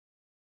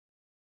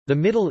The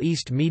Middle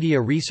East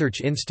Media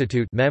Research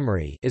Institute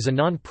 (MEMRI) is a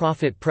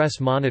non-profit press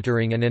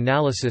monitoring and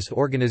analysis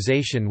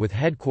organization with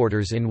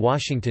headquarters in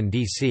Washington,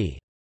 D.C.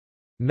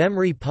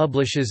 MEMRI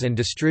publishes and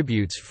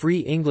distributes free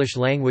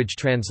English-language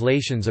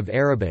translations of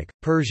Arabic,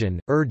 Persian,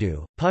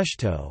 Urdu,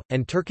 Pashto,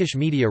 and Turkish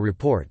media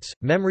reports.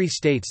 MEMRI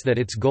states that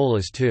its goal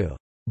is to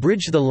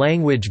bridge the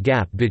language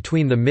gap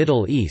between the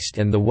Middle East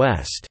and the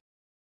West.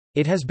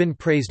 It has been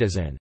praised as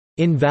an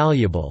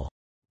invaluable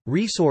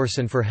resource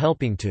and for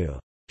helping to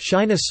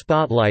shine a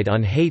spotlight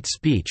on hate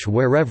speech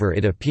wherever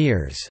it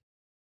appears.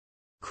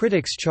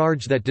 Critics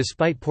charge that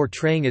despite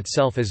portraying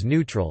itself as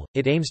neutral,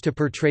 it aims to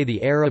portray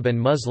the Arab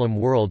and Muslim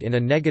world in a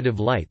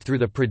negative light through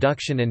the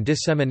production and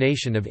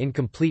dissemination of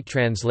incomplete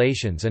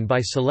translations and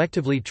by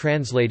selectively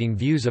translating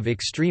views of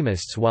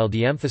extremists while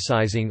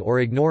de-emphasizing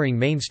or ignoring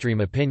mainstream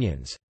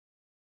opinions.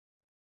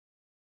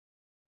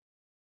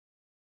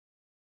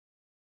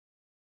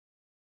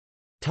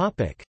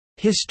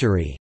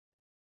 History.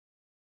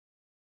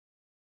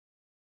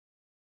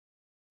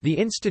 The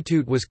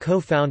institute was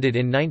co-founded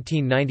in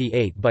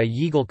 1998 by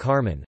Yigal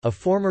Karman, a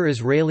former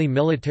Israeli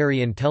military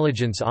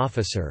intelligence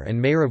officer,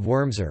 and Meir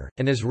Wormser,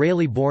 an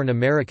Israeli-born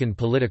American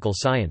political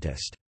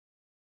scientist.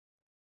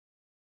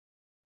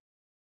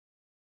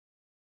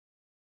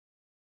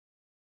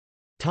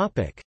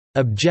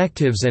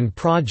 Objectives and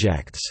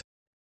projects.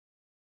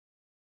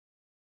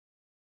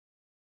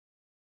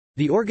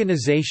 The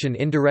organization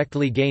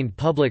indirectly gained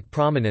public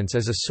prominence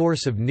as a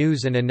source of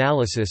news and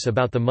analysis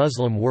about the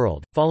Muslim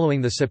world, following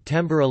the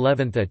September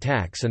 11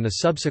 attacks and the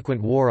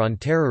subsequent war on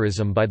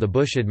terrorism by the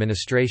Bush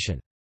administration.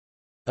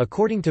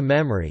 According to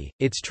MEMRI,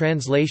 its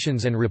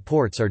translations and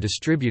reports are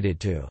distributed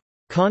to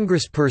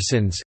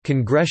congresspersons,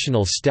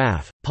 congressional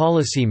staff,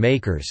 policy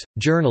makers,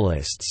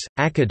 journalists,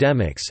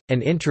 academics,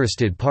 and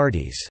interested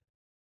parties.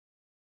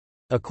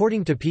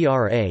 According to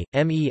PRA,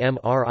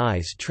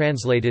 MEMRI's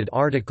translated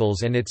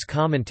articles and its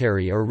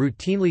commentary are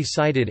routinely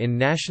cited in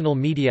national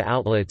media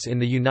outlets in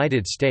the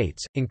United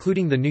States,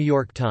 including The New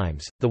York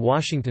Times, The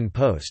Washington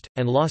Post,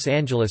 and Los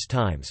Angeles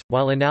Times,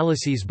 while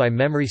analyses by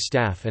MEMRI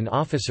staff and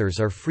officers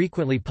are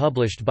frequently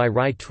published by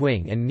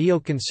right-wing and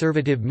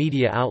neoconservative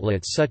media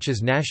outlets such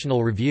as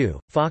National Review,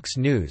 Fox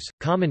News,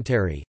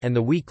 Commentary, and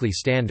The Weekly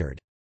Standard.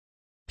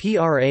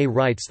 PRA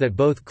writes that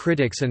both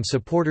critics and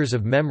supporters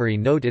of MEMRI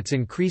note its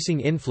increasing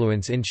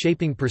influence in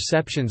shaping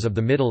perceptions of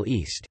the Middle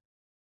East.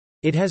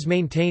 It has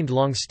maintained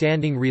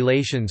long-standing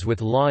relations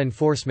with law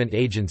enforcement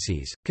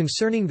agencies.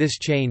 Concerning this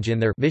change in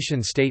their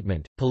mission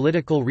statement,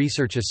 Political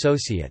Research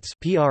Associates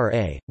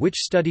 (PRA), which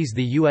studies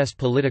the U.S.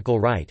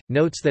 political right,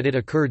 notes that it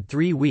occurred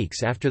 3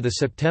 weeks after the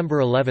September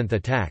 11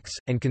 attacks,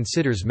 and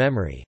considers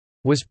MEMRI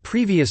was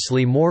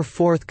previously more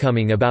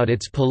forthcoming about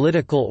its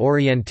political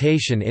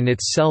orientation in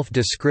its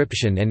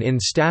self-description and in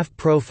staff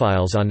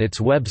profiles on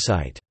its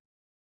website.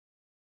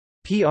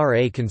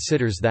 PRA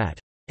considers that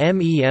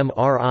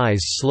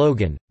MEMRI's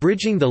slogan,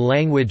 "Bridging the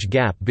language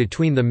gap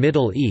between the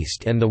Middle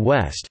East and the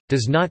West,"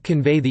 does not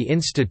convey the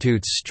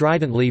Institute's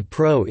stridently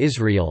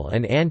pro-Israel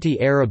and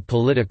anti-Arab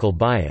political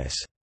bias.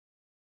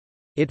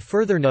 It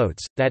further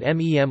notes, that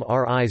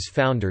MEMRI's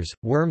founders,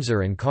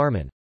 Wormser and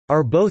Karman,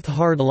 are both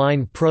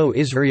hardline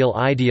pro-Israel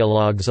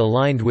ideologues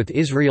aligned with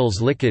Israel's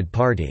Likud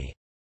party.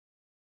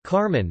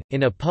 Karman,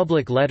 in a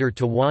public letter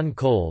to Juan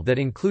Cole that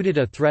included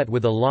a threat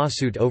with a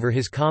lawsuit over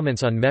his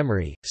comments on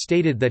MEMRI,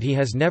 stated that he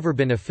has never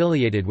been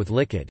affiliated with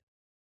Likud.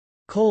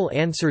 Cole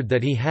answered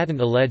that he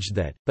hadn't alleged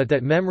that, but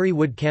that MEMRI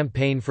would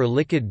campaign for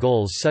Likud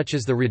goals such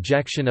as the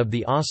rejection of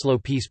the Oslo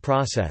peace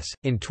process.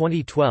 In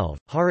 2012,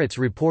 Haaretz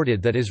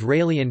reported that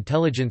Israeli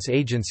intelligence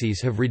agencies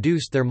have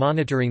reduced their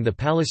monitoring the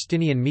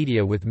Palestinian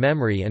media, with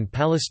MEMRI and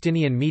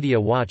Palestinian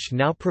Media Watch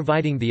now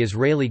providing the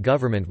Israeli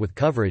government with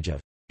coverage of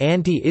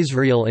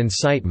anti-Israel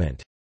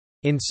incitement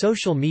in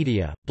social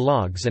media,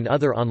 blogs, and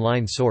other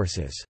online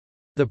sources.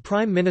 The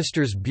Prime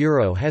Minister's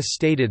Bureau has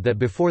stated that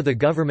before the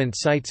government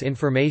cites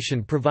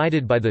information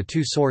provided by the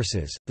two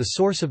sources, the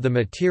source of the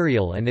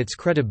material and its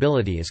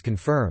credibility is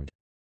confirmed.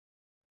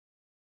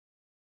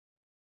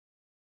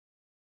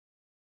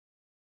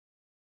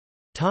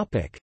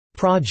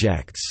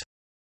 Projects.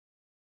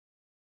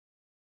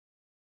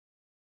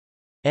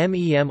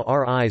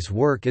 MEMRI's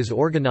work is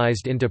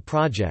organized into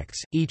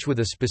projects, each with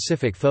a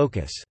specific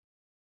focus.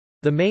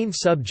 The main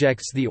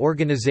subjects the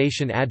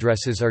organization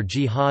addresses are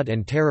jihad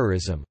and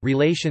terrorism,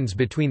 relations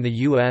between the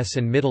U.S.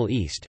 and Middle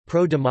East,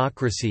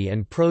 pro-democracy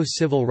and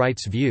pro-civil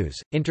rights views,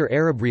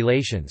 inter-Arab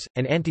relations,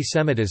 and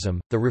antisemitism.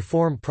 The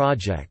Reform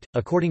Project,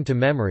 according to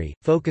MEMRI,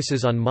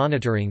 focuses on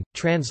monitoring,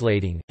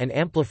 translating, and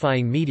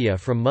amplifying media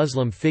from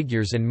Muslim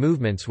figures and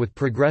movements with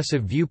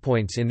progressive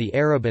viewpoints in the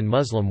Arab and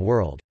Muslim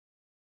world.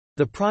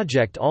 The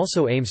project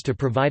also aims to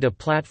provide a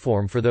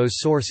platform for those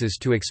sources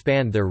to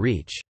expand their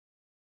reach.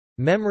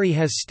 MEMRI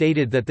has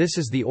stated that this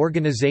is the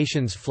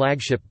organization's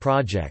flagship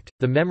project,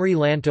 the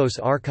MEMRI-Lantos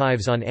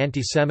Archives on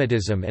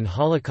Antisemitism and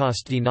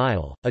Holocaust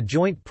Denial, a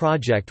joint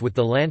project with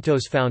the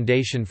Lantos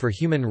Foundation for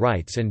Human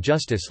Rights and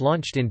Justice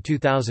launched in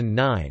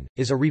 2009,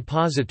 is a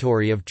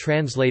repository of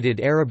translated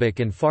Arabic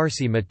and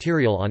Farsi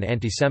material on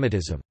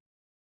antisemitism.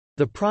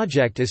 The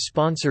project is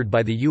sponsored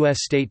by the U.S.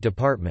 State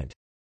Department.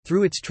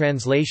 Through its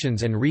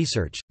translations and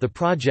research, the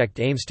project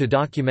aims to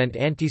document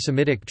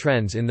anti-Semitic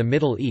trends in the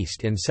Middle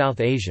East and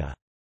South Asia.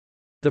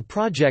 The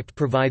project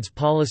provides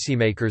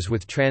policymakers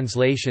with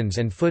translations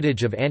and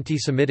footage of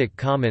anti-Semitic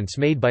comments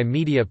made by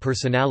media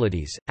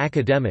personalities,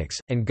 academics,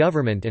 and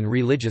government and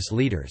religious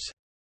leaders.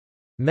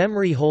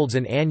 MEMRI holds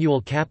an annual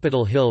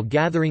Capitol Hill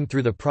gathering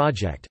through the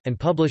project, and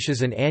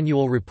publishes an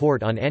annual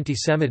report on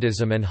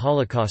antisemitism and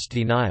Holocaust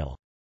denial.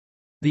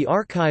 The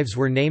archives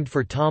were named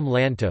for Tom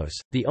Lantos,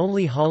 the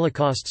only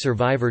Holocaust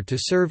survivor to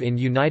serve in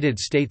United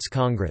States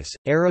Congress.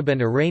 Arab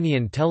and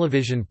Iranian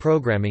television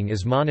programming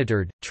is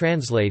monitored,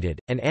 translated,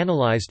 and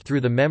analyzed through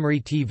the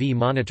MEMRI TV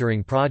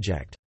Monitoring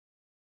Project.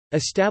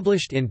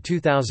 Established in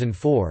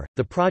 2004,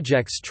 the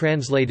project's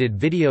translated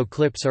video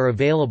clips are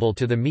available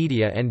to the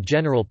media and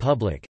general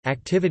public.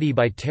 Activity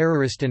by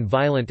terrorist and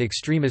violent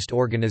extremist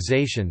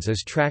organizations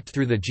is tracked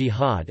through the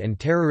Jihad and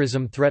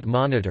Terrorism Threat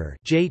Monitor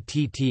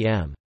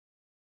 (JTTM).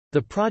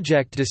 The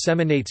project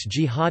disseminates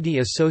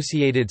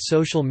jihadi-associated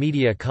social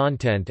media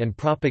content and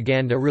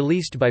propaganda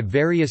released by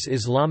various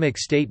Islamic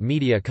State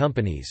media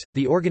companies.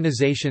 The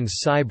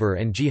organization's Cyber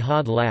and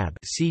Jihad Lab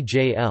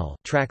 (CJL)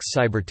 tracks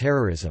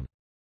cyberterrorism.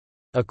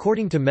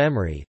 According to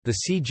MEMRI, the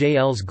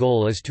CJL's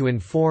goal is to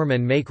inform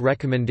and make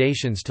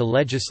recommendations to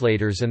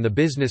legislators and the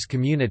business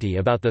community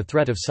about the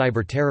threat of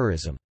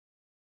cyberterrorism.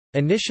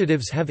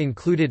 Initiatives have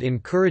included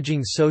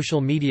encouraging social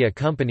media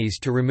companies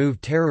to remove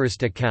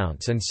terrorist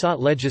accounts and sought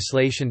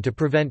legislation to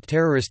prevent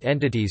terrorist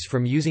entities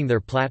from using their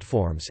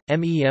platforms.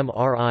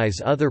 MEMRI's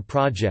other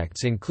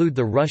projects include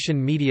the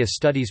Russian Media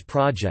Studies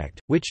Project,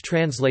 which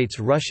translates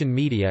Russian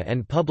media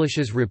and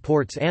publishes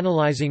reports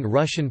analyzing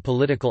Russian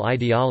political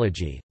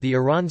ideology, the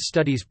Iran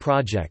Studies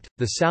Project,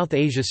 the South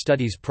Asia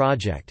Studies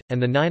Project,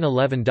 and the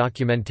 9/11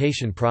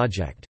 Documentation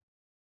Project.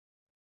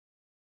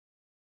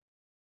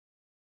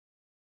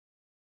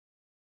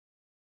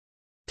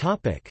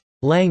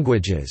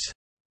 Languages.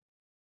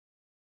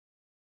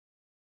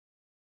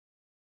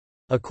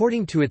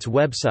 According to its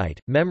website,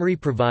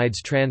 MEMRI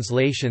provides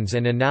translations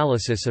and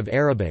analysis of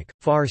Arabic,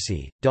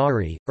 Farsi,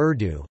 Dari,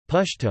 Urdu,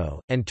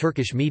 Pashto, and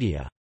Turkish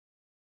media.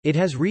 It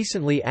has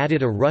recently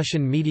added a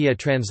Russian media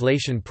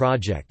translation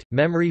project.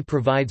 MEMRI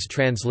provides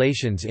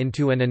translations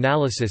into and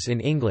analysis in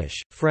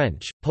English,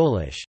 French,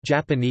 Polish,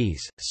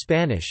 Japanese,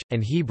 Spanish,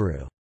 and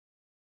Hebrew.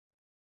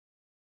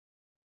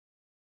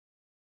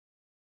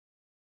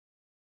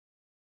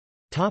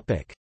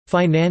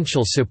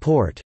 Financial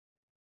support.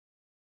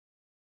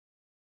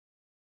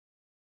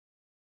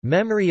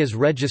 MEMRI is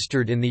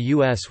registered in the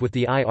U.S. with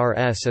the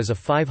IRS as a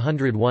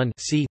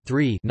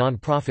 501(c)(3)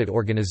 nonprofit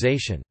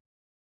organization.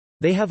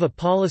 They have a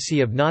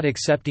policy of not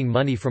accepting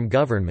money from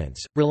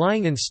governments,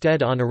 relying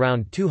instead on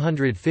around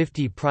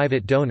 250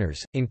 private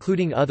donors,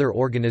 including other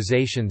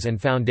organizations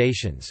and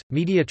foundations.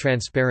 Media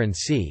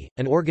Transparency,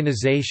 an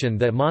organization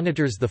that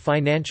monitors the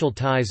financial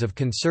ties of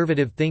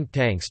conservative think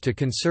tanks to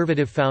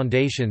conservative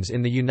foundations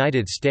in the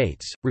United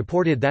States,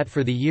 reported that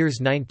for the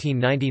years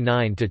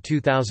 1999 to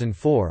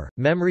 2004,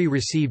 MEMRI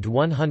received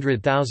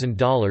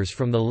 $100,000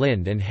 from the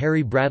Lynd and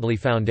Harry Bradley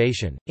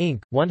Foundation,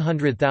 Inc.,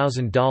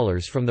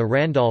 $100,000 from the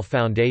Randolph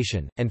Foundation,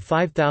 and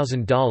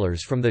 $5,000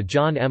 from the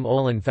John M.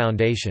 Olin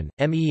Foundation.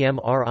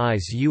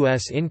 MEMRI's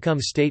U.S.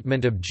 income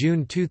statement of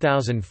June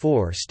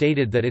 2004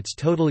 stated that its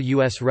total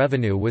U.S.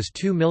 revenue was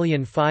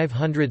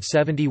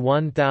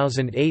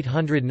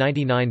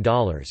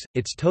 $2,571,899,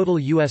 its total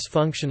U.S.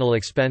 functional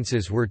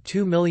expenses were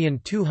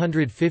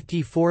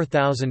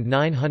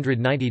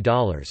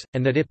 $2,254,990,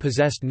 and that it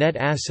possessed net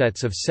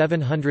assets of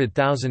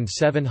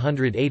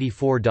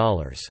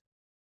 $700,784.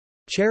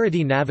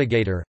 Charity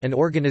Navigator, an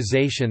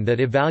organization that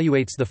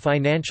evaluates the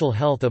financial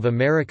health of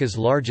America's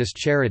largest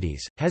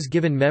charities, has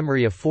given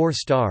MEMRI a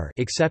 4-star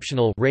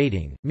exceptional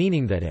rating,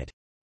 meaning that it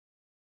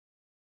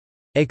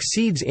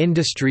exceeds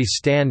industry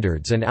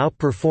standards and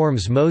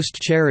outperforms most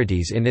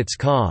charities in its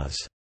cause.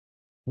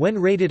 When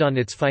rated on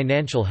its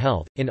financial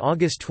health, in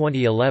August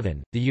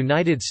 2011, the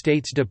United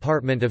States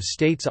Department of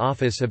State's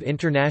Office of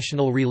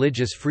International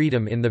Religious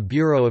Freedom in the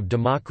Bureau of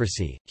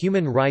Democracy,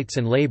 Human Rights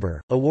and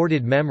Labor,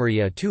 awarded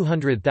MEMRI a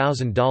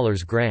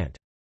 $200,000 grant.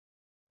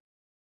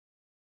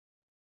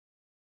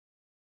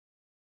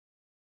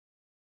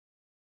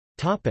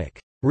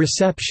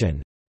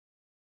 Reception.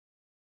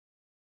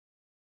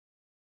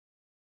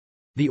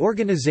 The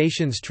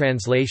organization's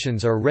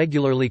translations are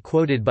regularly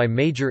quoted by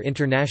major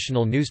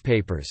international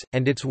newspapers,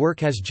 and its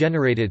work has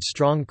generated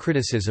strong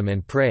criticism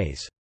and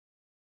praise.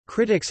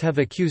 Critics have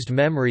accused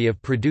MEMRI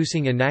of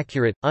producing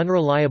inaccurate,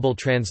 unreliable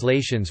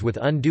translations with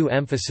undue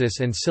emphasis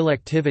and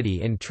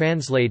selectivity in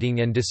translating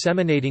and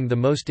disseminating the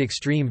most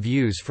extreme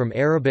views from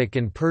Arabic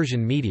and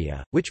Persian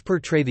media, which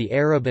portray the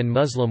Arab and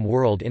Muslim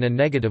world in a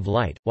negative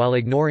light, while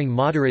ignoring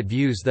moderate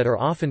views that are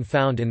often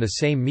found in the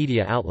same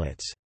media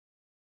outlets.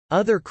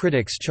 Other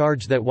critics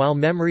charge that while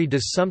MEMRI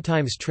does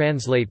sometimes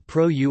translate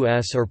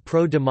pro-US or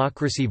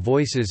pro-democracy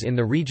voices in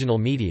the regional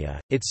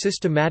media, it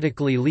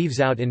systematically leaves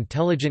out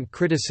intelligent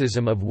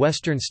criticism of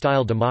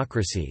Western-style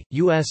democracy,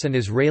 US and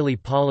Israeli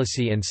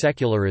policy and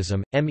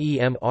secularism.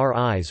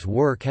 MEMRI's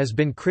work has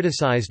been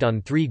criticized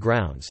on three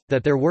grounds: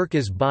 that their work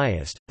is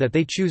biased, that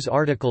they choose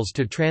articles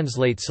to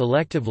translate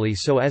selectively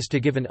so as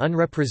to give an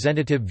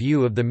unrepresentative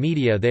view of the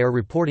media they are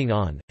reporting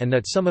on, and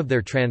that some of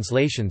their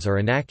translations are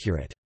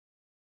inaccurate.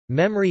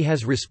 MEMRI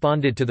has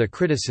responded to the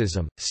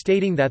criticism,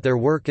 stating that their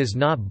work is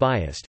not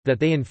biased, that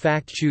they in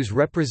fact choose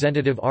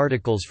representative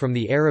articles from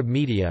the Arab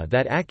media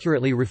that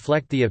accurately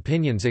reflect the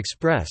opinions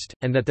expressed,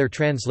 and that their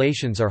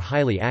translations are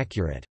highly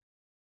accurate.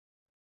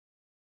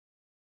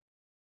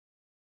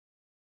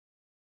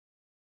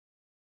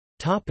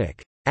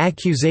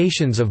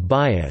 Accusations of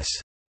bias.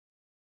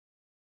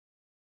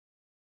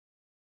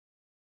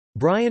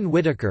 Brian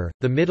Whitaker,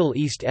 the Middle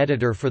East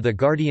editor for The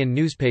Guardian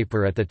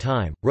newspaper at the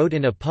time, wrote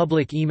in a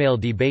public email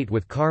debate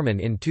with Carmen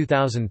in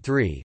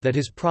 2003, that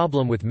his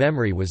problem with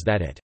MEMRI was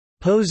that it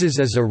poses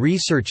as a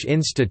research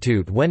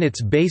institute when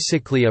it's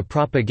basically a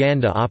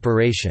propaganda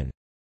operation.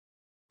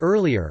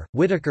 Earlier,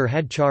 Whitaker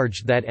had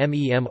charged that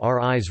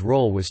MEMRI's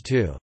role was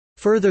to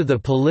further the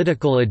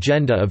political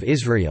agenda of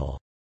Israel,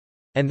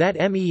 and that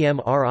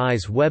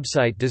MEMRI's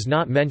website does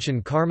not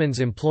mention Carmen's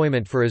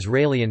employment for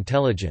Israeli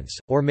intelligence,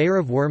 or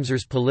Meyrav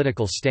Wormser's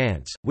political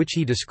stance, which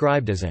he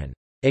described as an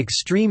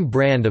extreme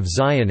brand of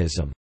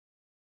Zionism.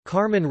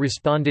 Carmen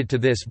responded to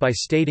this by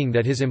stating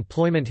that his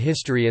employment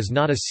history is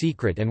not a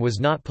secret and was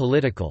not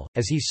political,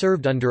 as he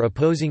served under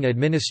opposing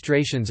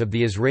administrations of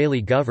the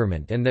Israeli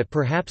government, and that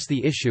perhaps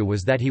the issue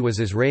was that he was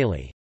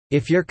Israeli.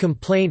 "If your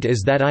complaint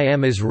is that I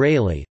am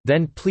Israeli,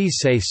 then please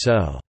say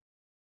so."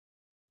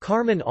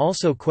 Carmen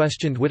also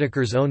questioned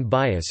Whitaker's own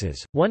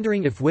biases,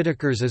 wondering if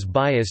Whitaker's is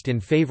biased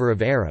in favor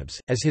of Arabs,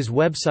 as his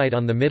website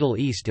on the Middle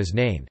East is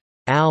named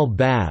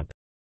Al-Bab,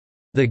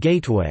 the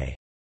Gateway,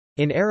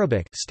 in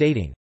Arabic,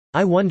 stating,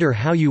 "I wonder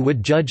how you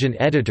would judge an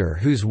editor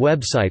whose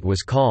website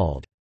was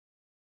called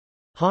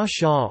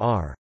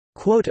Ha-Sha'ar,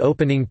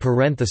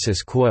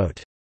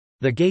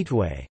 the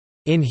Gateway."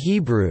 In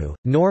Hebrew,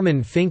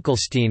 Norman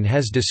Finkelstein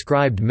has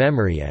described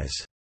MEMRI as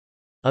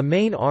a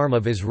main arm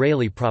of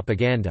Israeli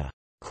propaganda.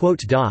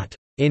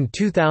 In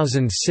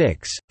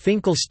 2006,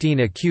 Finkelstein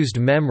accused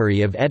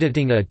MEMRI of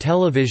editing a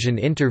television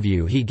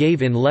interview he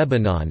gave in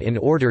Lebanon in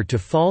order to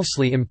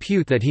falsely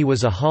impute that he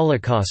was a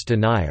Holocaust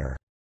denier.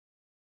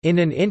 In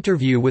an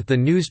interview with the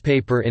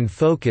newspaper In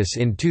Focus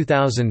in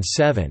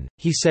 2007,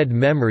 he said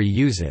MEMRI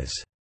uses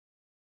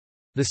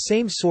the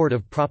same sort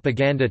of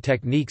propaganda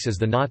techniques as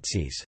the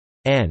Nazis,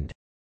 and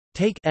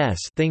take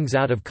things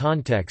out of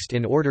context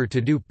in order to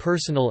do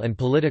personal and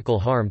political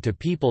harm to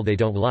people they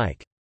don't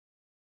like.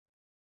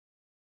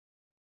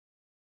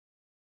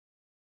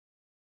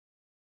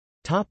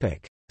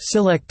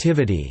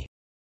 Selectivity.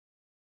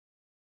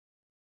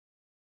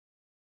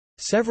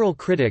 Several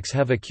critics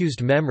have accused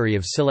MEMRI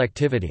of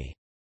selectivity.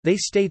 They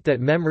state that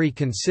MEMRI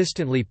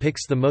consistently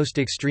picks the most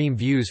extreme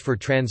views for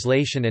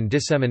translation and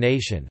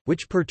dissemination,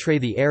 which portray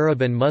the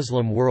Arab and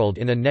Muslim world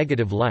in a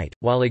negative light,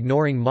 while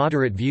ignoring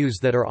moderate views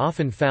that are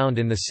often found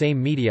in the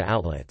same media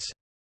outlets.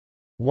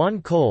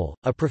 Juan Cole,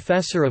 a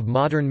professor of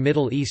modern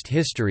Middle East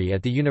history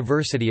at the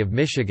University of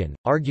Michigan,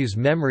 argues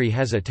MEMRI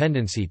has a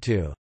tendency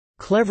to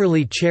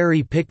cleverly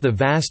cherry-pick the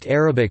vast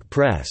Arabic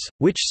press,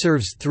 which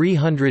serves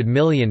 300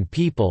 million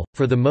people,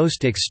 for the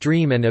most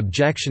extreme and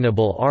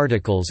objectionable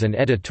articles and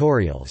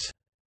editorials.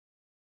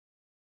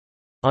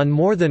 On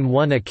more than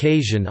one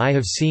occasion I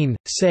have seen,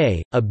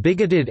 say, a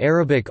bigoted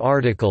Arabic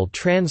article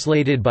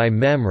translated by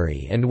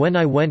MEMRI, and when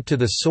I went to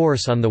the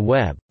source on the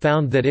web,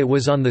 found that it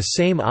was on the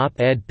same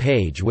op-ed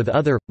page with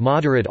other,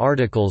 moderate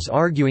articles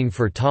arguing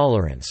for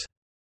tolerance.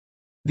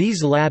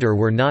 These latter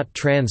were not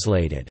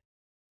translated.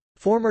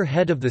 Former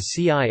head of the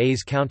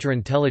CIA's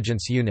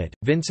counterintelligence unit,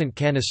 Vincent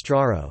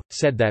Canestraro,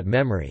 said that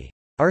MEMRI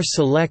are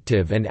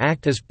selective and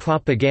act as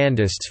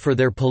propagandists for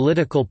their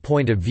political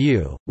point of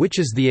view, which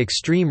is the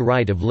extreme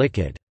right of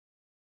Likud.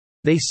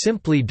 They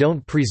simply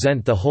don't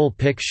present the whole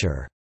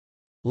picture.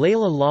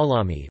 Layla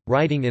Lalami,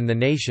 writing in The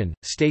Nation,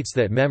 states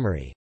that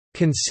MEMRI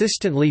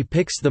consistently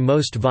picks the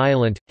most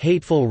violent,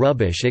 hateful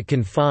rubbish it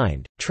can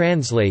find,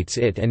 translates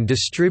it and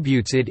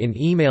distributes it in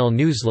email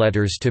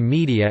newsletters to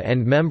media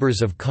and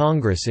members of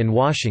Congress in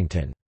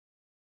Washington.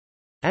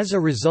 As a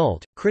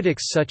result,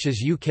 critics such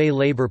as UK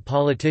Labour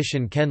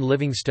politician Ken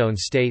Livingstone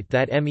state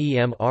that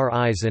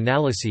MEMRI's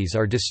analyses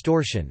are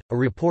distortion. A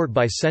report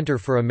by Center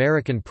for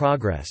American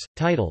Progress,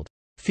 titled,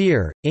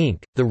 Fear,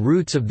 Inc., The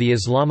Roots of the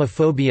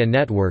Islamophobia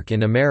Network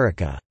in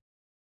America,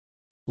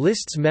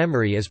 lists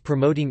MEMRI as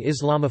promoting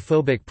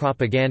Islamophobic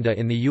propaganda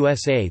in the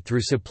USA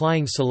through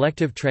supplying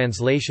selective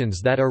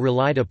translations that are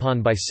relied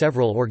upon by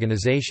several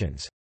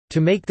organizations to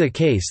make the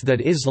case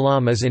that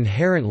Islam is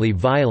inherently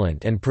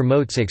violent and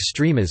promotes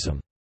extremism.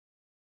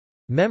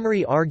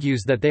 MEMRI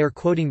argues that they are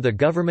quoting the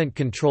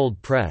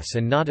government-controlled press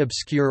and not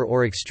obscure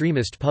or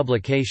extremist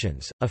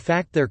publications, a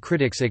fact their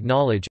critics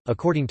acknowledge,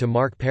 according to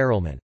Mark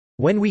Perelman.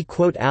 When we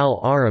quote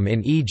Al-Ahram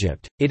in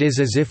Egypt, it is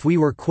as if we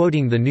were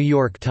quoting the New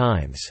York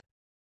Times.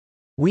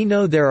 We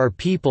know there are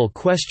people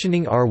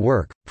questioning our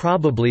work,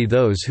 probably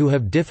those who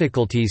have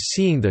difficulties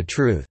seeing the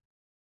truth.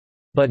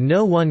 But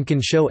no one can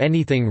show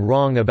anything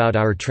wrong about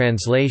our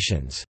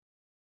translations."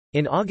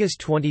 In August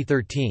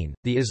 2013,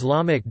 the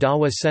Islamic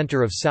Dawah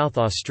Centre of South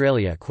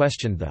Australia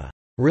questioned the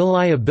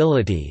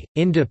reliability,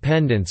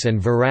 independence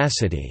and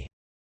veracity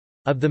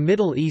of the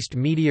Middle East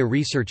Media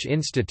Research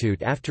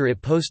Institute after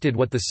it posted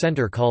what the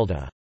centre called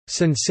a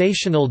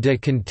sensational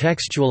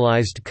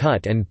decontextualized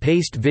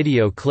cut-and-paste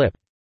video clip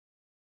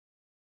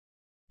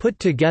put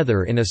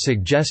together in a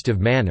suggestive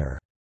manner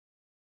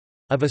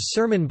of a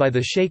sermon by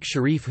the Sheikh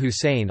Sharif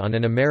Hussein on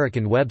an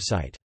American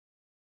website.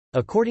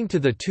 According to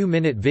the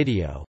 2-minute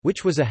video,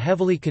 which was a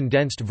heavily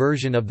condensed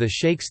version of the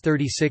Sheikh's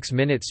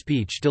 36-minute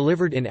speech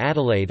delivered in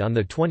Adelaide on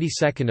the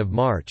 22nd of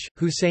March,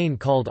 Hussein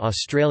called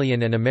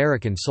Australian and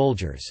American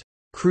soldiers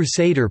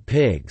 "crusader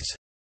pigs"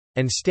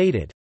 and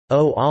stated,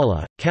 "O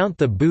Allah, count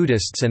the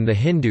Buddhists and the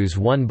Hindus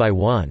one by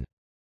one.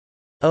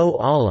 O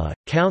Allah,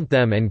 count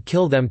them and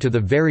kill them to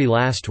the very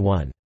last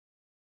one."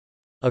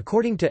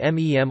 According to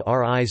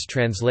MEMRI's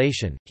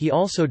translation, he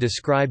also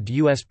described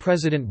U.S.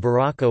 President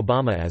Barack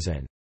Obama as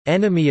an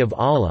enemy of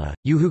Allah,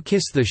 you who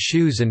kiss the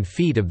shoes and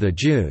feet of the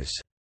Jews,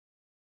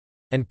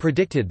 and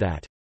predicted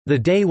that, "The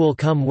day will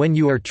come when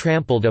you are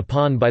trampled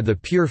upon by the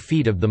pure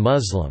feet of the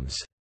Muslims."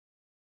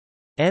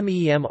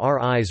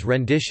 MEMRI's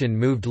rendition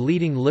moved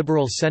leading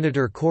Liberal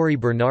Senator Cory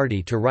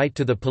Bernardi to write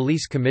to the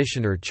police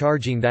commissioner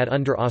charging that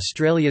under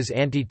Australia's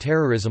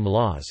anti-terrorism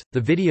laws,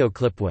 the video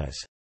clip was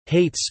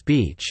hate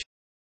speech,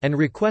 and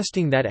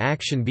requesting that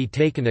action be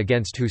taken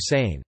against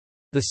Hussein.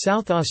 The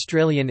South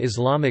Australian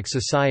Islamic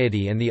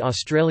Society and the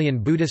Australian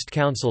Buddhist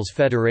Councils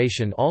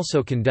Federation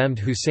also condemned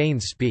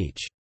Hussein's speech.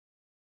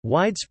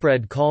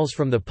 Widespread calls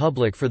from the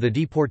public for the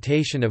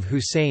deportation of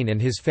Hussein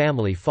and his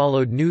family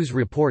followed news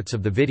reports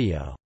of the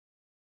video.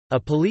 A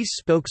police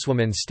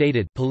spokeswoman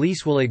stated,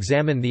 "Police will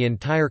examine the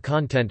entire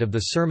content of the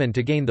sermon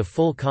to gain the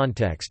full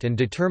context and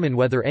determine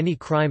whether any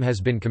crime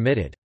has been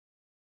committed."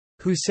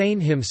 Hussein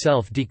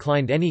himself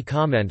declined any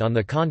comment on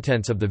the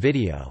contents of the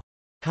video.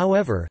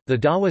 However, the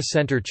Dawah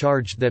Center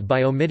charged that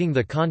by omitting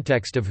the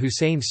context of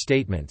Hussein's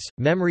statements,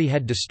 MEMRI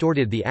had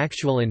distorted the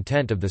actual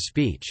intent of the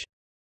speech.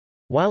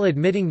 While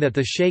admitting that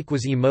the sheikh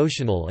was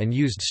emotional and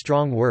used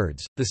strong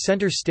words, the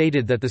center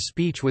stated that the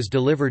speech was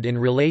delivered in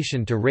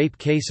relation to rape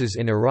cases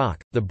in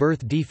Iraq, the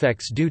birth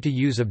defects due to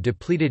use of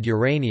depleted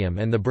uranium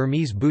and the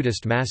Burmese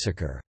Buddhist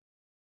massacre.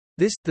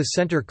 This, the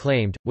center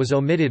claimed, was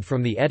omitted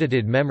from the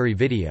edited MEMRI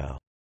video.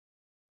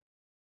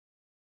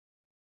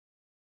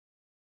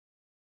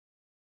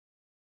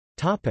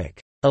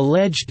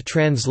 Alleged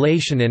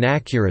translation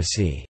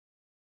inaccuracy.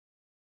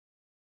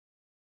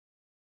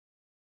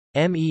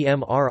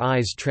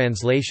 MEMRI's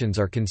translations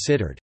are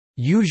considered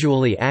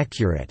usually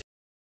accurate,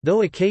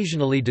 though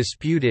occasionally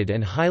disputed,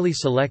 and highly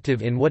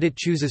selective in what it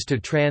chooses to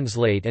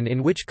translate and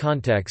in which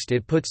context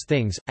it puts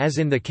things, as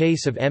in the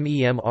case of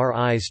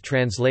MEMRI's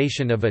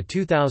translation of a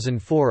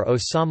 2004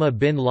 Osama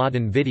bin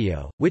Laden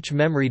video, which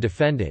MEMRI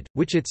defended,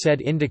 which it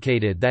said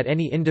indicated that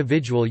any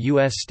individual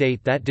U.S.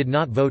 state that did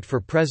not vote for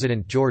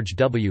President George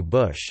W.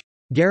 Bush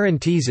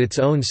guarantees its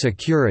own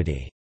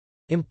security,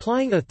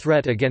 implying a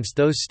threat against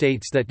those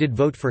states that did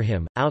vote for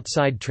him.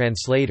 Outside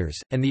translators,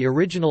 and the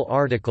original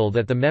article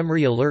that the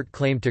MEMRI alert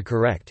claimed to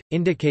correct,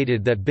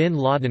 indicated that bin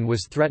Laden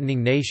was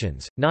threatening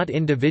nations, not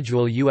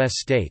individual U.S.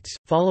 states.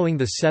 Following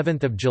the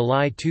 7th of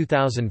July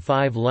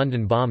 2005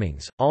 London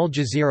bombings, Al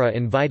Jazeera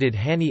invited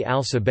Hani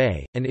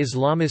al-Sabeh, an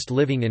Islamist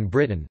living in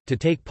Britain, to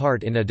take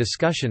part in a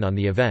discussion on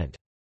the event.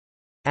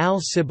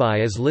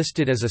 Al-Sabeh is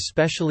listed as a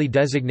specially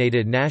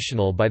designated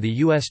national by the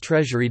U.S.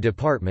 Treasury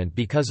Department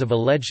because of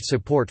alleged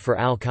support for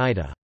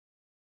al-Qaeda.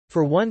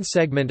 For one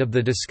segment of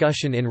the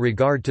discussion in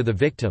regard to the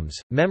victims,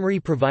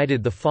 MEMRI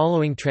provided the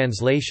following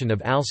translation of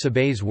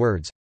al-Sabeh's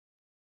words: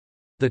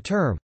 "The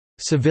term,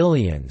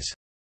 civilians,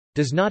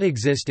 does not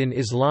exist in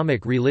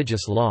Islamic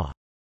religious law.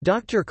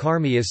 Dr.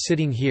 Karmi is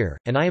sitting here,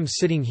 and I am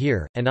sitting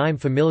here, and I am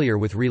familiar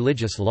with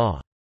religious law.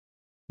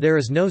 There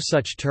is no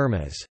such term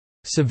as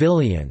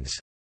civilians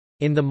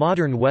in the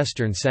modern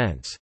Western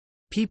sense.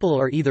 People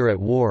are either at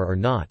war or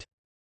not."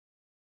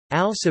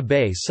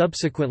 Al-Sabeh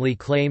subsequently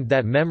claimed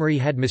that MEMRI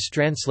had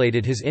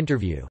mistranslated his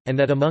interview, and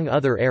that among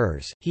other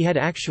errors, he had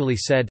actually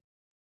said,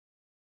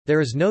 "There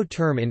is no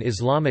term in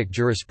Islamic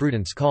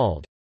jurisprudence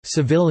called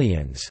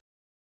civilians.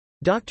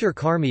 Dr.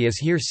 Karmi is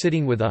here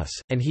sitting with us,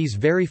 and he's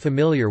very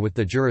familiar with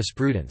the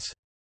jurisprudence.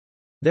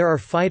 There are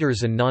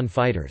fighters and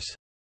non-fighters.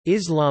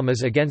 Islam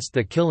is against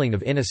the killing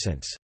of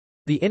innocents.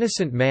 The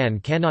innocent man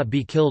cannot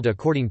be killed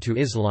according to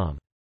Islam."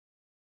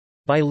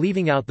 By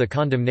leaving out the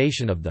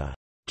condemnation of the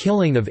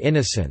killing of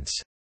innocents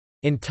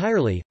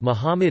entirely,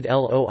 Mohammed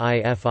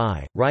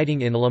Loifi,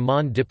 writing in Le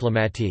Monde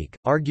Diplomatique,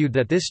 argued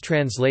that this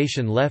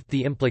translation left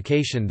the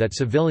implication that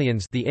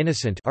civilians, the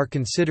innocent, are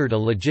considered a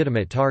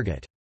legitimate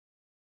target.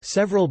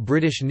 Several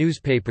British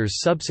newspapers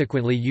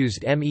subsequently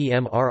used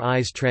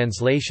MEMRI's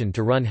translation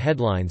to run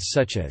headlines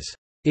such as,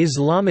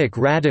 Islamic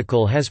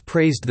radical has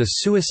praised the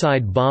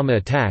suicide bomb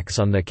attacks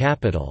on the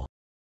Capitol,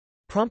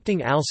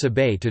 prompting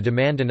al-Sabah to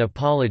demand an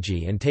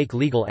apology and take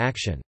legal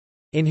action.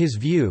 In his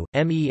view,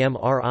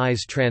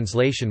 MEMRI's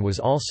translation was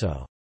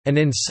also an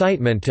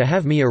incitement to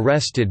have me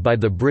arrested by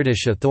the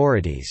British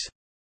authorities.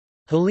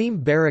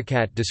 Halim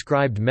Barakat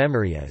described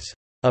MEMRI as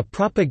a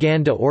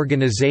propaganda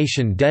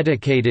organization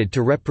dedicated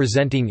to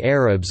representing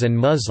Arabs and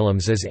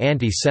Muslims as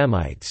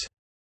anti-Semites.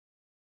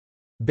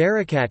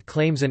 Barakat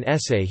claims an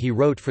essay he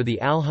wrote for the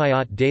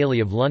Al-Hayat Daily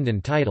of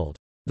London titled,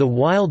 "The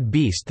Wild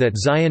Beast That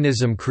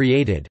Zionism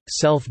Created,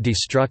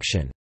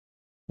 Self-Destruction,"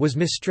 was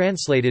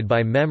mistranslated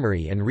by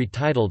MEMRI and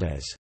retitled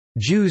as,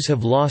 "Jews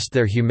Have Lost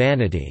Their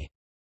Humanity."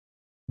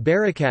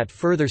 Barakat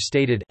further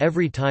stated,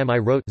 "Every time I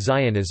wrote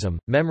Zionism,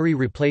 MEMRI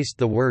replaced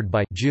the word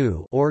by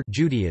Jew or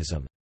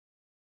Judaism.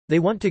 They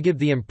want to give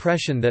the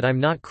impression that I'm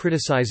not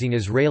criticizing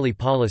Israeli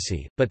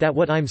policy, but that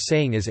what I'm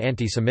saying is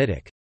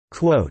anti-Semitic."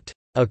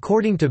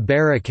 According to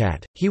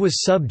Barakat, he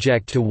was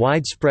subject to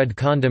widespread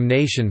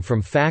condemnation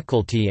from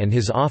faculty and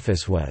his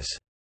office was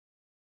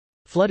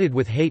flooded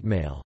with hate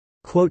mail.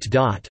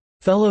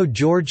 Fellow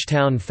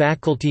Georgetown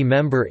faculty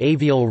member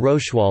Aviel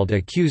Rochwald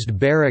accused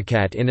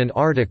Barakat in an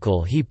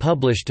article he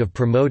published of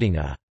promoting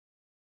a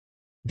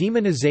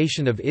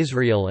demonization of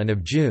Israel and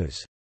of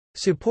Jews.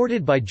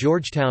 Supported by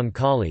Georgetown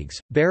colleagues,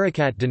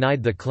 Barakat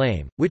denied the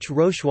claim, which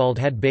Rochwald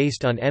had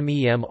based on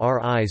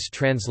MEMRI's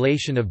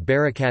translation of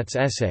Barakat's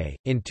essay.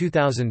 In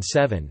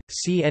 2007,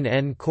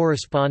 CNN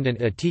correspondent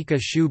Atika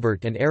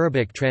Schubert and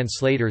Arabic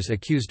translators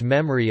accused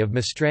MEMRI of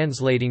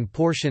mistranslating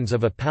portions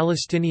of a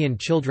Palestinian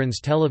children's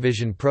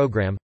television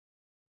program.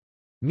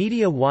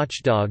 Media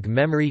watchdog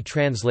MEMRI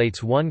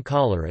translates one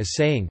caller as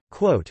saying,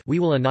 "We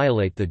will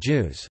annihilate the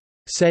Jews,"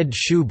 said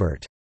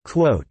Schubert.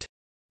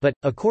 But,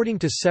 according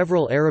to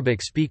several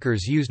Arabic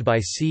speakers used by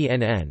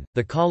CNN,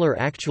 the caller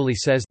actually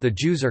says, "The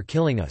Jews are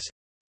killing us."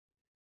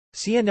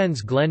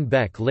 CNN's Glenn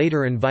Beck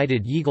later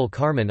invited Yigal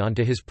Carmen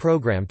onto his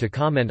program to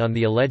comment on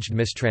the alleged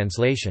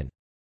mistranslation.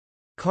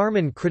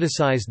 Carmen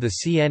criticized the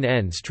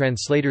CNN's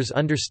translator's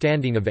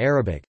understanding of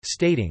Arabic,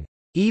 stating,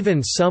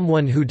 "Even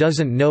someone who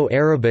doesn't know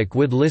Arabic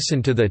would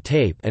listen to the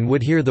tape and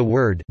would hear the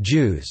word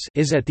Jews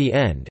is at the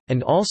end,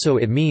 and also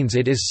it means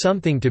it is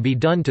something to be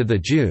done to the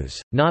Jews,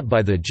 not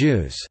by the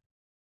Jews."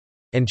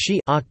 And she,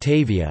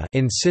 Octavia,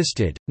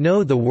 insisted,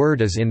 "No, the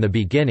word is in the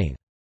beginning."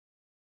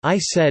 I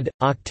said,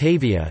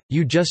 "Octavia,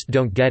 you just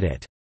don't get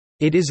it.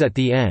 It is at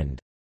the end."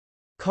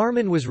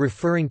 Carmen was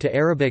referring to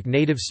Arabic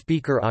native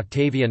speaker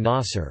Octavia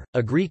Nasser,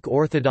 a Greek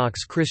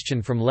Orthodox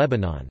Christian from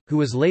Lebanon, who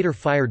was later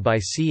fired by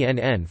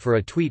CNN for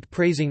a tweet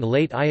praising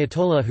late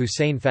Ayatollah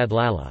Hussein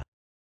Fadlallah.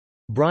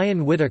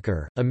 Brian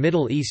Whitaker, a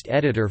Middle East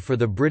editor for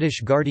the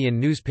British Guardian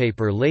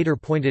newspaper, later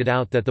pointed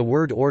out that the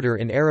word order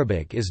in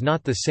Arabic is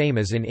not the same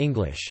as in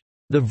English.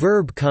 The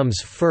verb comes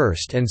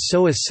first, and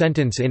so a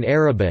sentence in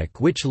Arabic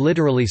which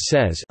literally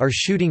says are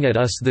shooting at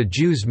us the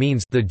Jews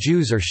means the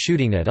Jews are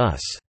shooting at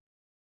us.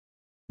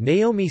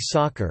 Naomi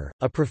Socker,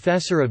 a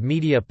professor of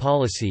media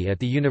policy at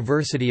the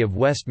University of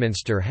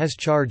Westminster, has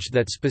charged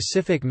that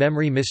specific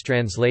MEMRI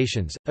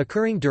mistranslations,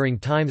 occurring during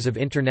times of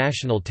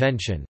international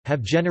tension,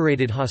 have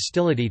generated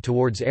hostility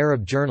towards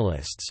Arab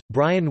journalists.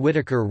 Brian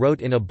Whitaker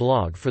wrote in a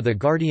blog for The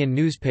Guardian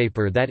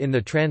newspaper that in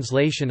the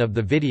translation of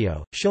the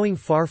video, showing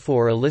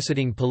Farfour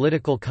eliciting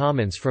political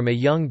comments from a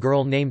young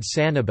girl named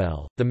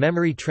Sanibel, the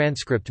MEMRI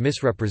transcript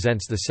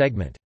misrepresents the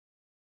segment.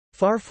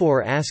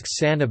 Farfour asks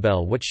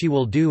Sanibel what she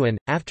will do and,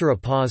 after a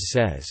pause,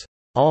 says,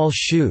 "I'll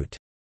shoot."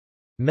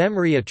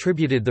 MEMRI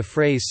attributed the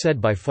phrase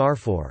said by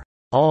Farfour,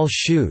 "I'll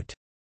shoot,"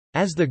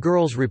 as the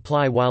girl's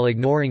reply while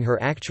ignoring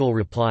her actual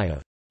reply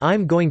of,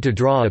 "I'm going to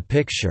draw a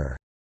picture."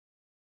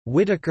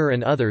 Whitaker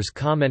and others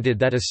commented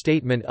that a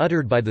statement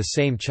uttered by the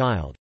same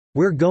child,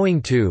 "We're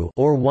going to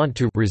or want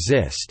to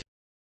resist,"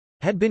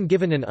 had been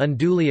given an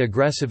unduly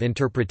aggressive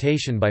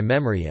interpretation by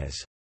MEMRI as,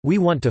 "We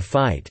want to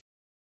fight."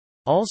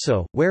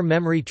 Also, where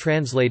MEMRI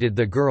translated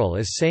the girl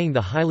as saying the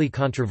highly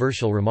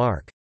controversial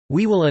remark,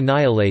 "We will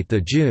annihilate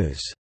the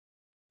Jews."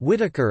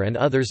 Whitaker and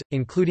others,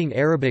 including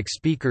Arabic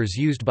speakers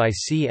used by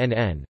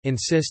CNN,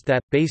 insist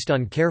that, based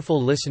on careful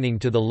listening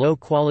to the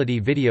low-quality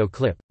video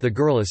clip, the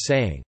girl is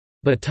saying,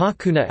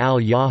 "Batakuna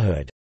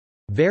al-Yahud,"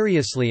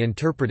 variously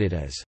interpreted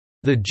as,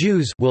 "The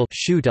Jews will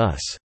shoot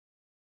us,"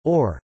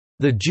 or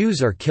 "The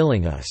Jews are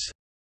killing us."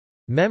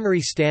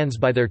 MEMRI stands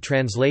by their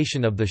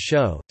translation of the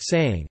show,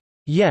 saying,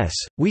 "Yes,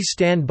 we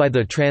stand by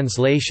the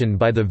translation,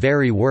 by the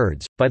very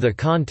words, by the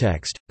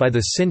context, by the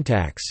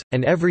syntax,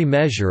 and every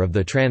measure of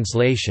the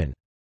translation."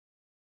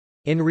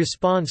 In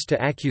response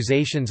to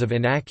accusations of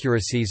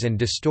inaccuracies and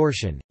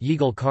distortion,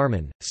 Yigal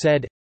Carmen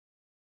said,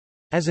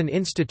 "As an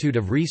institute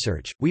of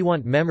research, we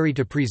want MEMRI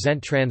to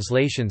present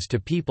translations to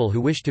people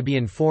who wish to be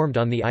informed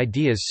on the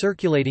ideas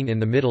circulating in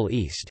the Middle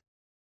East.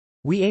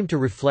 We aim to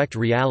reflect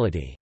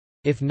reality.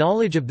 If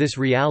knowledge of this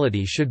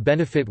reality should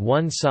benefit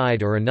one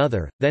side or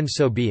another, then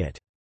so be it."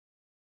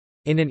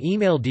 In an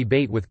email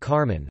debate with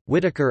Carmen,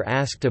 Whitaker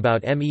asked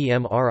about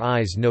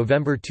MEMRI's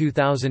November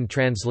 2000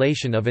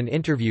 translation of an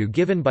interview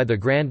given by the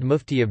Grand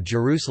Mufti of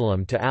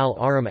Jerusalem to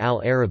Al-Ahram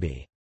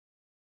al-Arabi.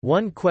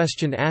 One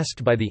question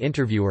asked by the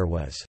interviewer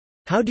was,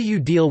 "How do you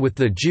deal with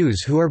the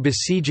Jews who are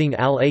besieging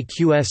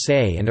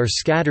Al-Aqsa and are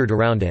scattered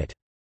around it?"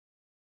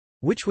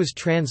 which was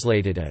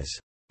translated as,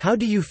 "How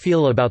do you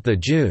feel about the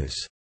Jews?"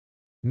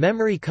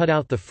 MEMRI cut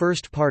out the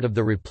first part of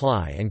the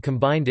reply and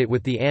combined it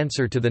with the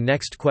answer to the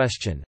next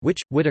question, which,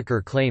 Whitaker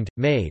claimed,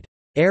 made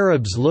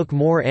Arabs look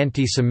more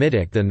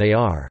anti-Semitic than they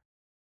are.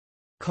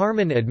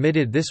 Carmen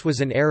admitted this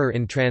was an error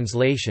in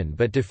translation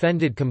but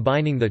defended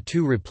combining the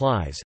two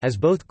replies, as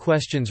both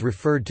questions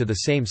referred to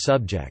the same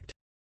subject.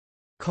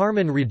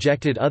 Carmen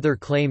rejected other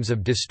claims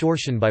of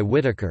distortion by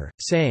Whitaker,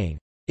 saying,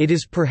 "It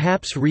is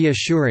perhaps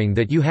reassuring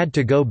that you had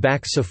to go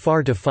back so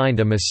far to find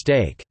a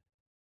mistake.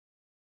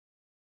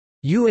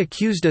 You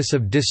accused us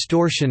of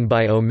distortion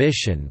by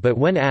omission, but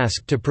when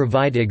asked to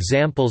provide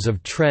examples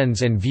of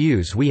trends and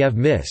views we have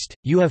missed,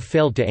 you have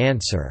failed to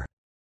answer."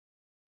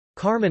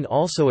 Carmen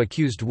also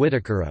accused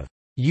Whitaker of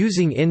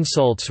using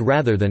insults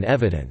rather than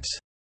evidence.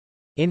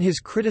 In his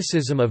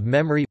criticism of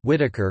MEMRI,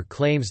 Whitaker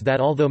claims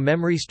that although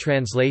MEMRI's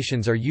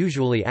translations are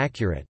usually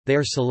accurate, they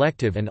are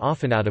selective and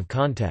often out of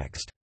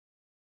context.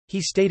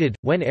 He stated,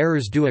 when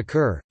errors do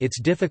occur,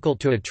 it's difficult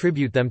to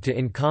attribute them to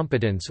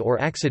incompetence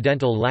or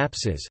accidental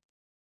lapses.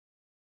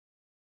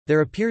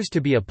 There appears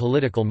to be a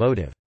political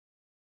motive.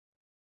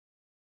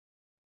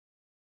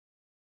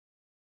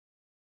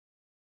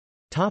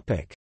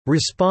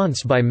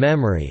 Response by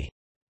MEMRI.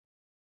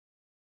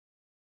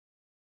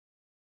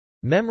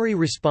 MEMRI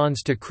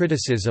responds to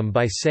criticism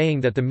by saying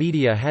that the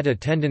media had a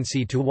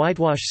tendency to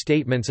whitewash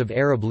statements of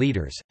Arab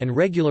leaders, and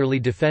regularly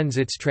defends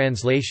its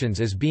translations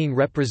as being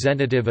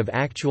representative of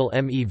actual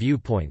ME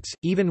viewpoints,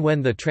 even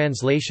when the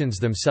translations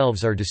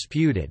themselves are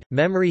disputed.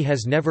 MEMRI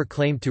has never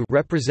claimed to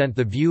represent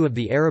the view of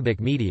the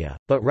Arabic media,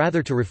 but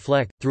rather to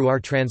reflect, through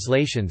our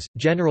translations,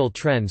 general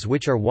trends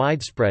which are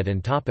widespread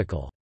and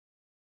topical.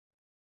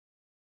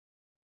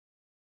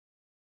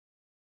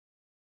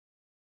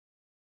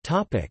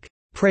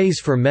 Praise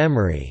for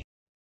MEMRI.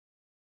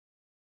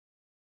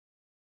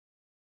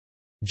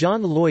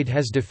 John Lloyd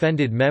has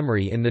defended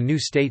MEMRI in The New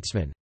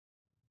Statesman.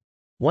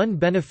 One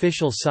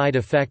beneficial side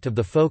effect of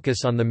the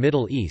focus on the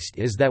Middle East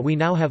is that we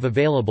now have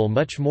available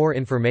much more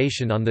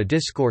information on the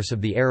discourse of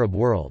the Arab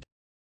world.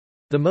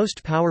 The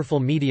most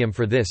powerful medium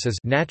for this is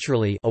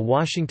naturally a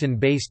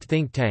Washington-based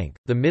think tank,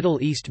 the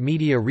Middle East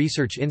Media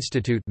Research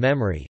Institute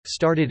 (MEMRI),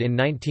 started in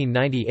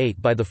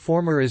 1998 by the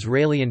former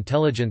Israeli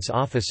intelligence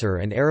officer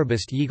and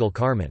Arabist Yigal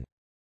Karman.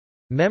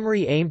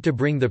 MEMRI aimed to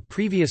bring the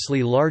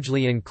previously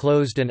largely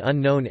enclosed and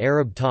unknown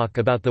Arab talk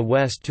about the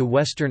West to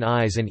Western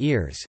eyes and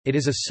ears. It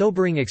is a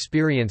sobering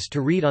experience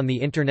to read on the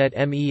Internet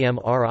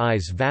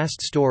MEMRI's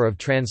vast store of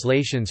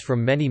translations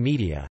from many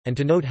media, and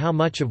to note how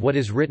much of what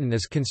is written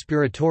is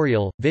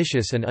conspiratorial,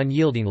 vicious, and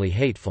unyieldingly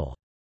hateful.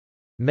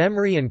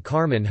 MEMRI and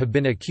Karman have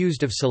been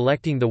accused of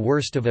selecting the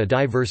worst of a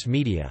diverse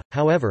media,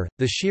 however,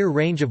 the sheer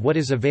range of what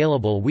is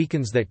available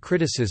weakens that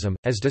criticism,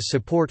 as does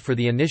support for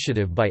the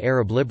initiative by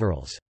Arab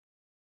liberals.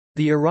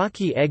 The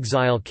Iraqi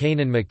exile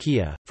Kanan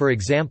Makia, for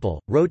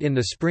example, wrote in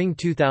the spring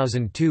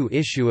 2002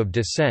 issue of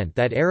Dissent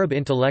that Arab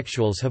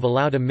intellectuals have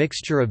allowed a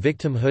mixture of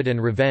victimhood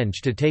and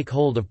revenge to take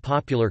hold of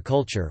popular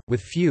culture,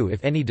 with few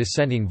if any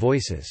dissenting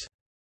voices.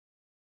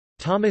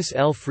 Thomas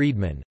L.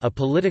 Friedman, a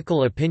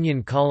political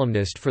opinion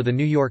columnist for The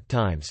New York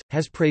Times,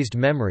 has praised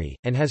MEMRI,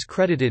 and has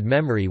credited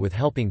MEMRI with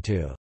helping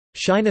to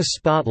 "shine a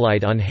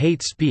spotlight on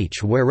hate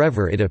speech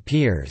wherever it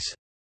appears."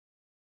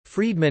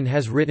 Friedman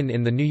has written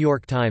in The New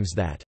York Times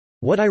that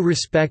 "What I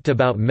respect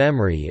about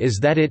MEMRI is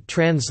that it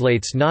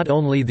translates not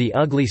only the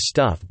ugly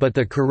stuff but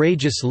the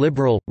courageous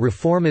liberal,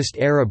 reformist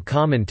Arab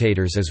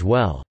commentators as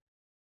well."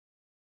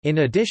 In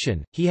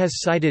addition, he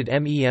has cited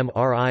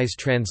MEMRI's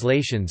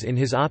translations in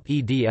his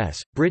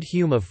op-eds. Brit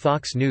Hume of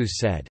Fox News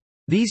said,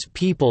 "These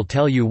people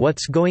tell you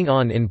what's going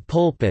on in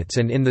pulpits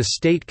and in the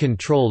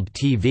state-controlled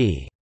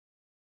TV.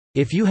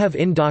 If you have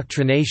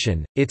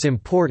indoctrination, it's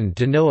important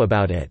to know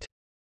about it."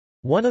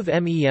 One of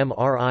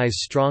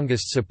MEMRI's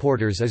strongest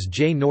supporters is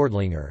Jay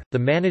Nordlinger, the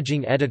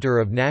managing editor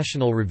of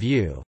National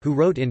Review, who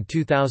wrote in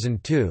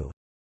 2002,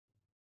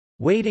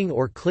 "Waiting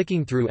or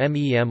clicking through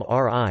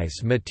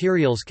MEMRI's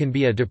materials can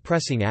be a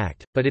depressing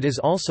act, but it is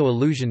also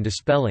illusion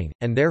dispelling,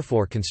 and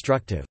therefore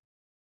constructive.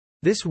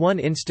 This one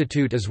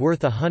institute is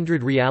worth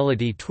 100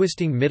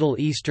 reality-twisting Middle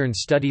Eastern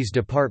studies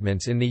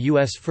departments in the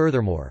U.S.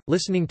 Furthermore,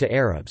 listening to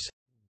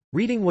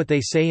Arabs—reading what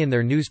they say in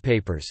their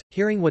newspapers,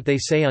 hearing what they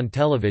say on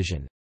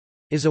television,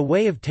 is a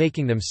way of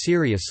taking them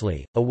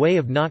seriously, a way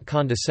of not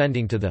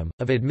condescending to them,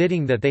 of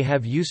admitting that they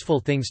have useful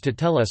things to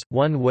tell us,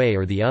 one way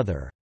or the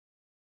other."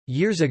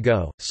 Years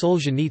ago,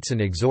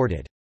 Solzhenitsyn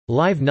exhorted,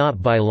 "Live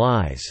not by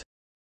lies."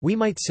 We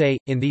might say,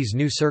 in these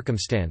new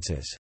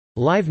circumstances,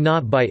 "Live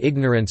not by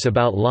ignorance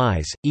about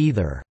lies,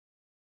 either."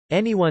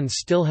 Anyone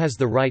still has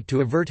the right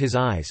to avert his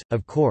eyes,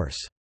 of course.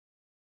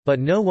 But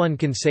no one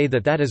can say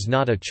that that is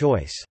not a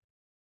choice.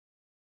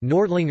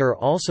 Nordlinger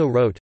also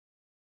wrote,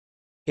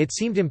 It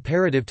seemed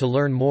imperative to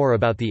learn more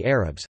about the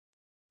Arabs.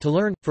 To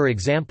learn, for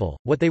example,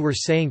 what they were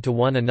saying to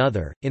one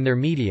another, in their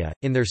media,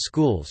 in their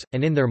schools,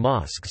 and in their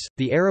mosques.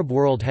 The Arab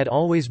world had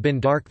always been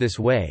dark this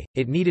way,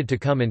 it needed to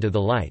come into the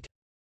light.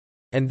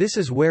 And this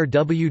is where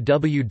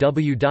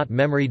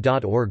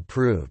www.memri.org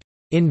proved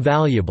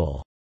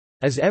invaluable,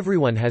 as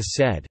everyone has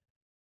said.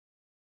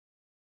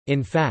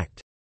 In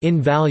fact,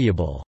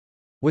 invaluable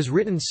was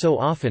written so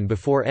often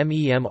before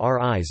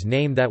MEMRI's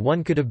name that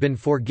one could have been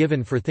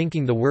forgiven for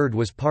thinking the word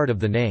was part of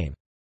the name.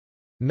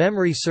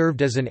 MEMRI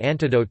served as an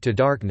antidote to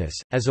darkness,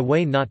 as a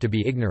way not to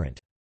be ignorant.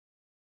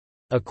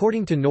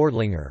 According to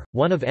Nordlinger,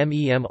 one of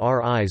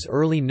MEMRI's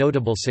early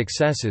notable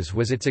successes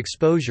was its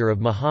exposure of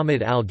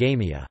Muhammad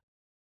al-Ghamia.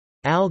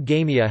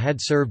 Al-Ghamia had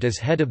served as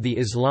head of the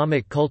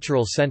Islamic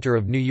Cultural Center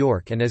of New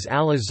York and as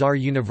Al-Azhar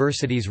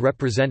University's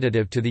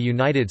representative to the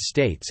United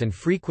States and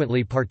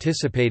frequently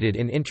participated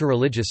in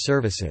interreligious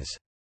services.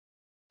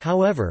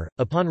 However,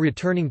 upon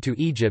returning to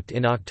Egypt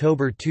in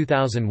October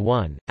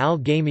 2001,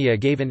 al-Ghamia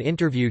gave an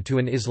interview to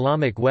an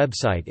Islamic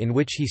website in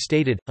which he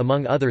stated,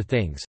 among other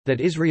things, that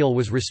Israel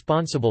was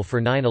responsible for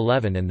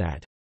 9/11 and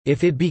that,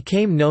 "If it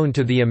became known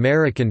to the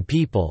American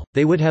people,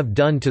 they would have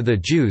done to the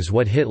Jews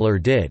what Hitler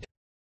did,"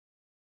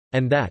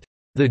 and that,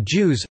 "The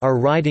Jews are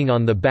riding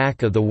on the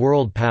back of the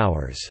world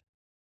powers."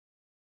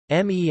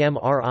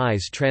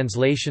 MEMRI's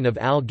translation of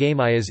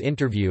al-Ghamia's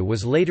interview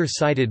was later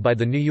cited by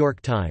The New York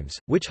Times,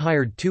 which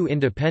hired 2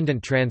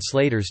 independent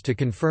translators to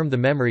confirm the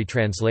MEMRI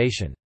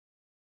translation.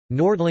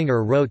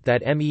 Nordlinger wrote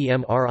that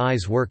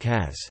MEMRI's work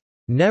has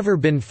never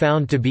been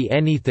found to be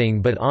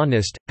anything but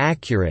honest,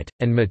 accurate,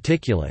 and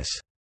meticulous,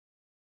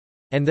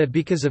 and that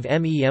because of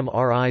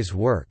MEMRI's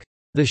work,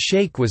 the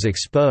Sheikh was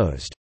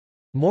exposed.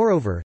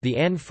 Moreover, the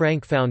Anne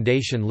Frank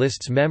Foundation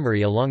lists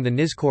MEMRI along the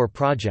Nizkor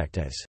project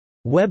as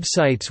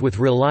websites with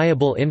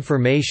reliable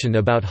information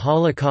about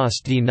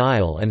Holocaust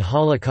denial and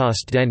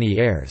Holocaust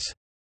deniers.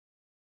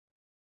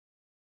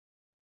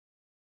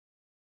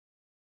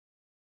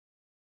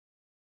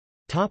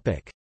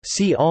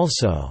 See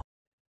also: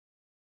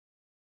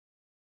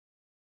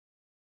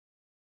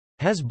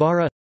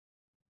 Hasbara,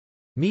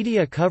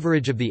 media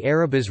coverage of the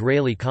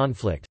Arab-Israeli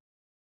conflict,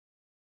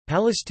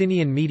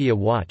 Palestinian Media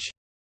Watch.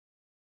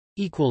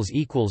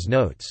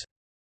 Notes